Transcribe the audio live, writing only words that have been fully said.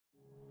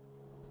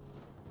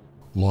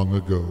Long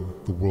ago,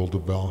 the world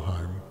of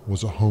Valheim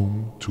was a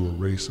home to a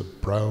race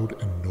of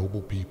proud and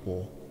noble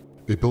people.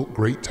 They built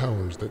great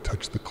towers that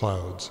touched the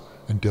clouds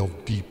and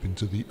delved deep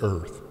into the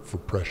earth for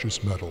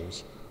precious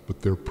metals,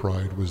 but their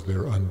pride was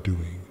their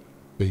undoing.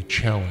 They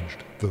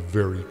challenged the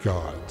very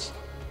gods,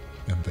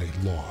 and they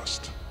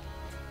lost.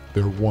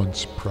 Their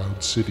once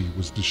proud city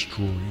was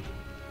destroyed.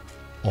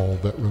 All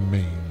that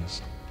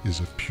remains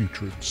is a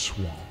putrid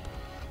swamp.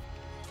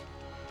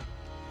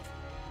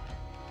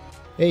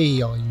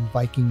 Hey, all you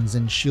Vikings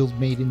and shield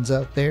maidens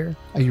out there.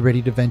 Are you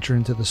ready to venture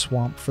into the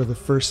swamp for the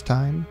first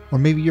time? Or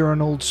maybe you're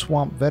an old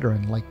swamp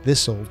veteran like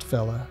this old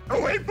fella.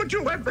 Oh, wait, put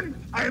your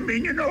weapon. I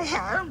mean you no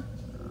harm.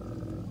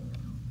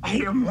 I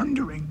am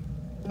wondering,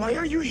 why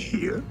are you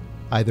here?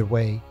 Either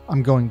way,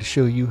 I'm going to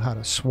show you how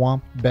to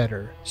swamp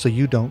better so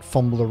you don't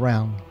fumble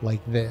around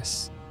like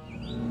this.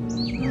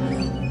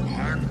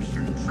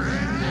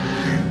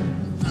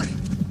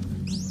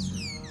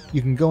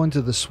 You can go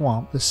into the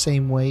swamp the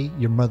same way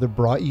your mother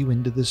brought you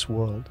into this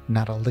world,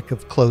 not a lick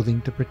of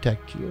clothing to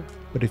protect you.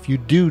 But if you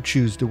do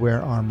choose to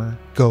wear armor,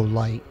 go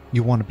light.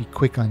 You want to be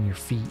quick on your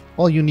feet.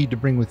 All you need to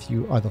bring with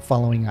you are the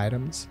following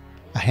items: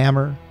 a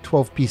hammer,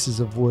 12 pieces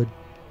of wood,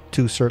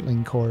 2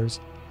 surtling cores,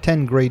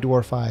 10 gray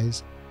dwarf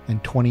eyes,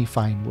 and 20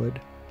 fine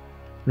wood.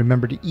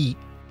 Remember to eat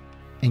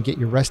and get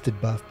your rested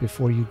buff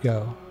before you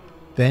go.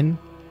 Then,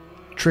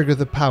 trigger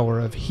the power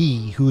of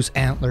he whose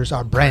antlers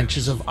are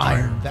branches of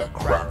iron that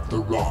crack the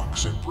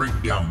rocks and bring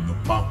down the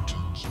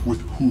mountains,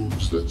 with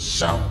hooves that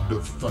sound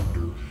of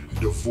thunder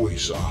and a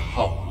voice a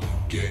howling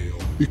gale.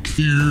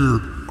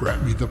 Ikthir,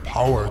 grant me the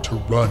power to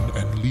run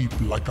and leap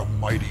like a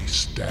mighty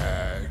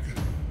stag.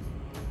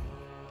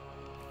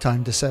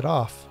 Time to set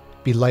off.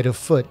 Be light of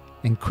foot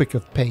and quick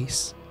of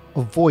pace.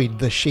 Avoid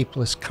the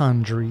shapeless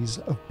congeries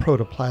of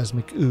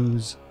protoplasmic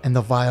ooze and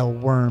the vile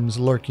worms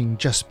lurking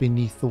just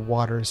beneath the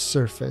water's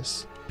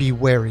surface. Be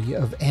wary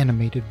of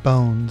animated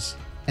bones,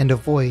 and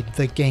avoid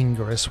the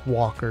gangrenous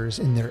walkers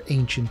in their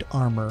ancient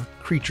armor,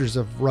 creatures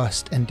of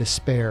rust and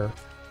despair,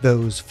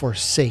 those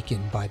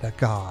forsaken by the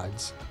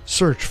gods.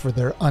 Search for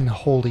their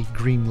unholy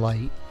green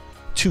light,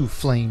 2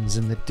 flames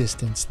in the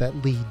distance that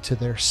lead to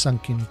their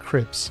sunken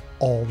crypts,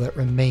 all that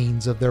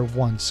remains of their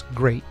once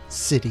great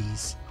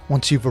cities.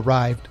 Once you've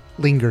arrived,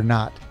 linger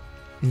not.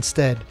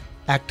 Instead,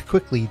 act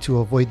quickly to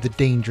avoid the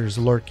dangers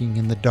lurking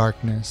in the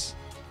darkness.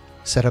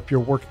 Set up your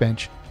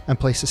workbench and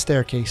place a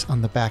staircase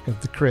on the back of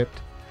the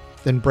crypt.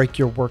 Then break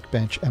your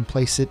workbench and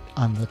place it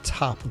on the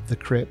top of the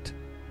crypt.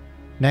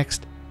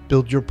 Next,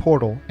 build your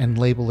portal and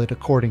label it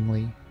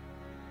accordingly.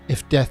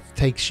 If death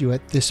takes you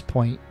at this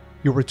point,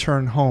 you'll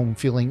return home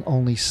feeling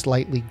only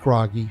slightly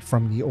groggy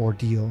from the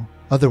ordeal.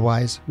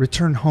 Otherwise,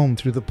 return home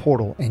through the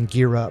portal and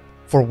gear up,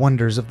 for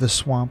wonders of the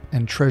swamp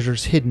and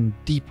treasures hidden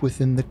deep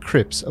within the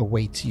crypts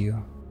awaits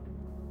you.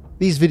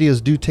 These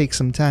videos do take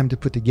some time to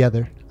put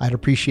together. I'd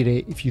appreciate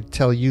it if you'd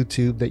tell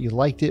YouTube that you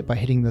liked it by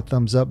hitting the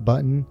thumbs up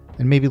button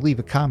and maybe leave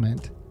a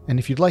comment. And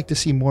if you'd like to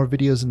see more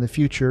videos in the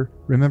future,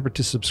 remember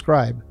to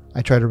subscribe.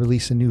 I try to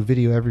release a new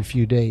video every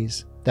few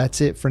days.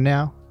 That's it for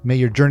now. May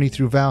your journey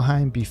through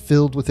Valheim be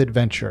filled with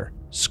adventure.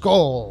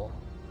 Skål!